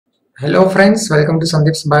Hello friends, welcome to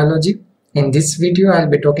Sandeep's Biology. In this video, I'll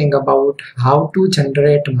be talking about how to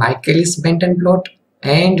generate Michaelis-Menten plot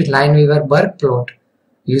and Lineweaver Burk plot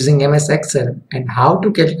using MS Excel and how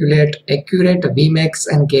to calculate accurate Vmax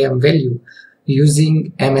and Km value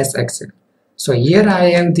using MS Excel. So here I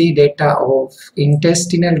have the data of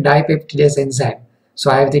intestinal dipeptidase enzyme. So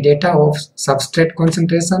I have the data of substrate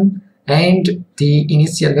concentration and the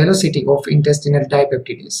initial velocity of intestinal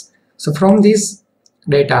dipeptidase. So from this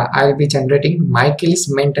data, I will be generating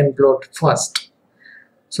Michaelis-Menten plot first.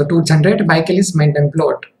 So to generate Michaelis-Menten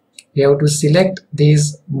plot, we have to select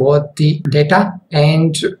these both the data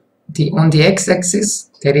and on the x-axis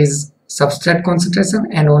there is substrate concentration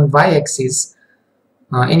and on y-axis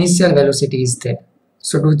initial velocity is there.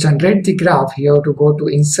 So to generate the graph, you have to go to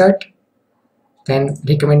insert, then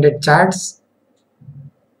recommended charts,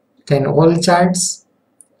 then all charts,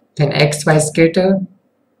 then XY scatter,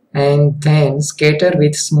 and then scatter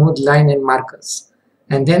with smooth line and markers,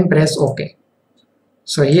 and then press OK.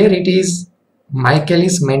 So here it is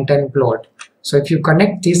Michaelis-Menten plot. So if you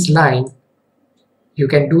connect this line, you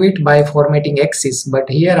can do it by formatting axis, but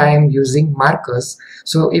here I am using markers.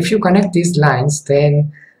 So if you connect these lines,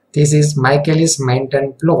 then this is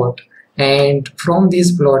Michaelis-Menten plot, and from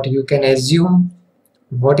this plot you can assume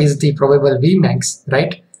what is the probable Vmax,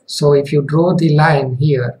 right? So if you draw the line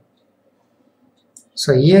here,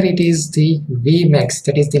 so here it is the Vmax,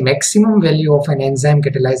 that is the maximum value of an enzyme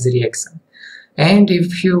catalyzed reaction. And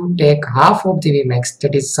if you take half of the Vmax,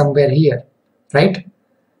 that is somewhere here, right?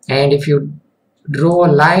 And if you draw a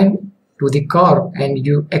line to the curve and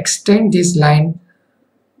you extend this line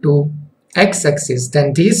to x-axis,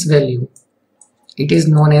 then this value, it is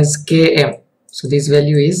known as Km. So this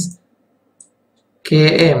value is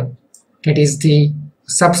Km, that is the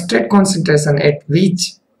substrate concentration at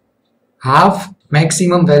which half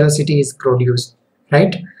maximum velocity is produced,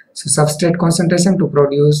 right? So substrate concentration to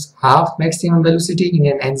produce half maximum velocity in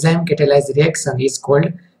an enzyme catalyzed reaction is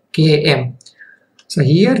called Km. So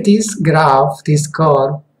here this graph, this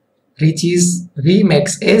curve reaches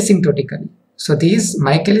Vmax asymptotically. So this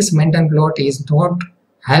Michaelis-Menten plot is not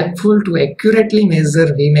helpful to accurately measure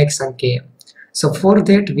Vmax and Km. So for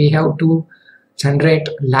that we have to generate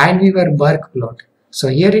Lineweaver Burk plot. So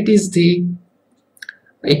here it is the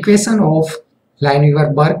equation of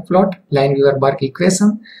Lineweaver Burk plot, Lineweaver Burk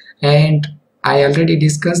equation, and I already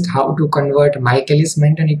discussed how to convert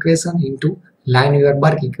Michaelis-Menten equation into Lineweaver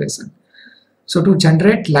Burk equation. So to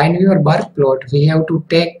generate Lineweaver Burk plot, we have to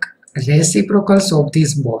take reciprocals of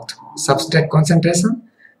these both, substrate concentration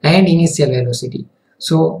and initial velocity.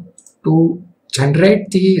 So to generate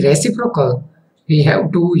the reciprocal, we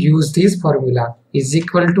have to use this formula is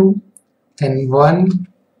equal to then 1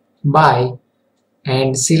 by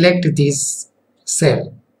and select this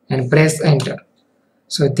cell and press enter.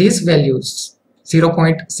 So this value is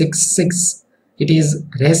 0.66, it is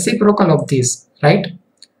reciprocal of this, right?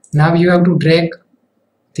 Now you have to drag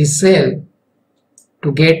this cell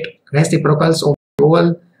to get reciprocals of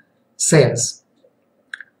all cells.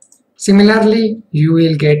 Similarly, you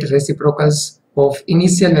will get reciprocals of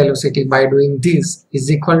initial velocity by doing this is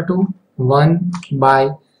equal to 1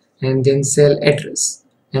 by and then cell address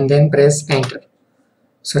and then press enter.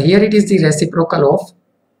 So here it is the reciprocal of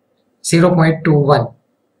 0.21.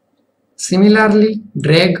 Similarly,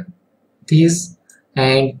 drag these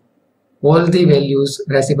and all the values,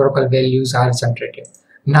 reciprocal values are generated.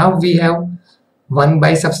 Now we have 1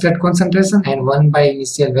 by substrate concentration and 1 by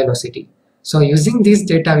initial velocity. So using this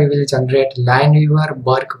data we will generate Lineweaver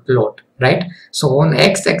Burk plot, right? So on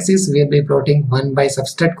x-axis we will be plotting 1 by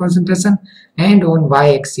substrate concentration and on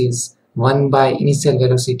y-axis 1 by initial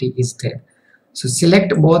velocity is there. So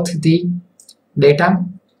select both the data,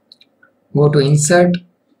 go to insert,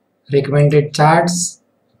 recommended charts,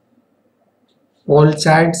 all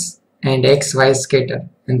charts and XY scatter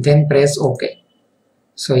and then press OK.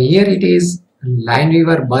 So here it is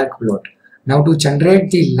Lineweaver Burk plot. Now to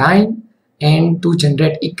generate the line and to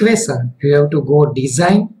generate equation, you have to go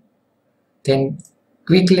design, then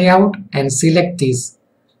quick layout and select this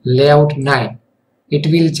layout 9. It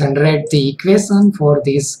will generate the equation for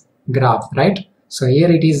this graph, right? So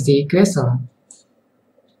here it is the equation,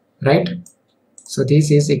 right? So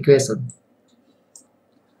this is equation.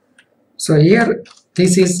 So here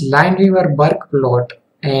this is Lineweaver Burk plot,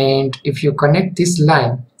 and if you connect this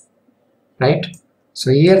line, right?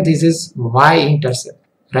 So here this is y-intercept,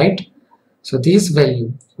 right? So this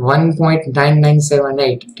value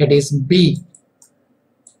 1.9978, that is B,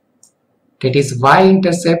 that is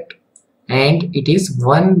y-intercept, and it is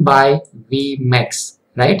 1 by Vmax,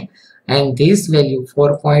 right? And this value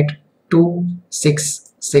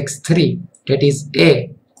 4.2663, that is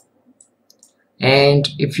A, And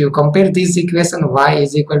if you compare this equation y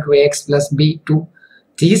is equal to ax plus b to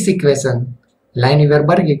this equation, Lineweaver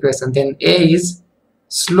Burk equation, then a is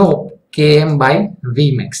slope Km by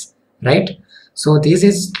Vmax, right? So this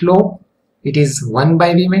is slope, it is 1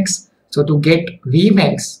 by Vmax. So to get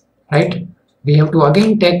Vmax, right, we have to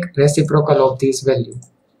again take reciprocal of this value.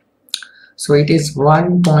 So it is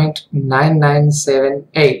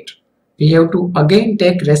 1.9978. We have to again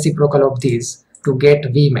take reciprocal of this to get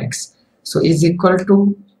Vmax. So is equal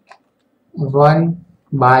to 1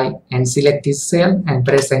 by, and select this cell and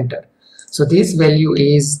press enter. So this value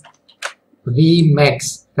is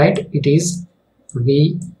Vmax, right? It is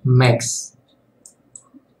Vmax.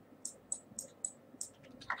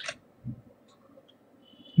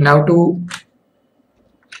 Now to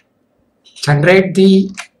generate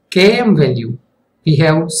the Km value, we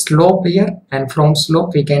have slope here, and from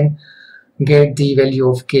slope we can get the value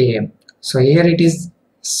of Km. So here it is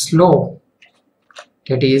slope,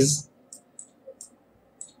 that is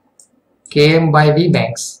Km by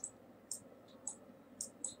Vmax,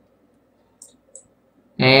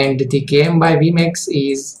 and the Km by Vmax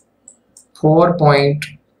is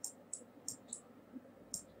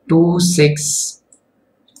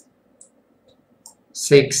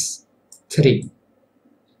 4.2663.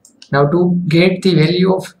 Now to get the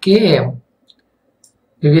value of Km,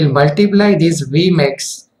 we will multiply this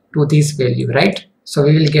Vmax to this value, right? So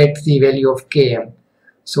we will get the value of Km.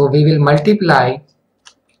 So we will multiply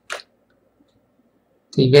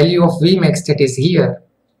the value of Vmax, that is here,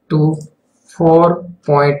 to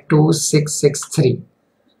 4.2663,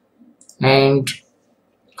 and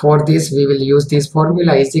for this we will use this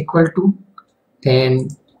formula is equal to, then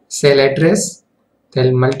cell address,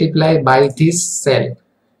 then multiply by this cell,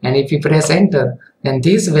 and if you press enter, then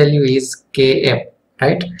this value is Km,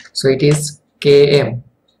 right? So it is Km.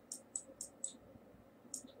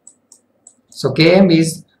 So Km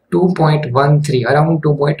is 2.13, around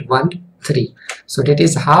 2.13. So that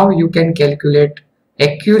is how you can calculate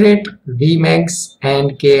accurate Vmax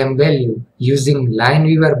and Km value using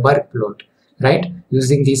Lineweaver Burk plot, right?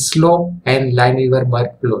 Using the slope and Lineweaver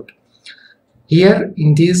Burk plot. Here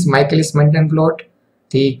in this Michaelis-Menten plot,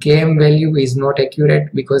 the Km value is not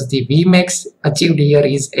accurate because the Vmax achieved here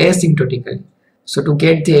is asymptotically. So to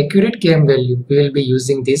get the accurate Km value, we will be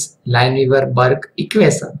using this Lineweaver Burk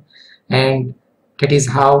equation, and that is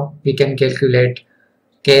how we can calculate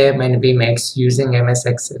Km and Vmax using MS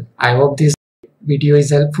Excel. I hope this video is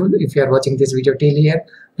helpful. If you are watching this video till here,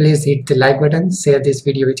 please hit the like button, share this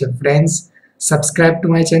video with your friends, subscribe to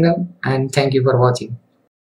my channel, and thank you for watching.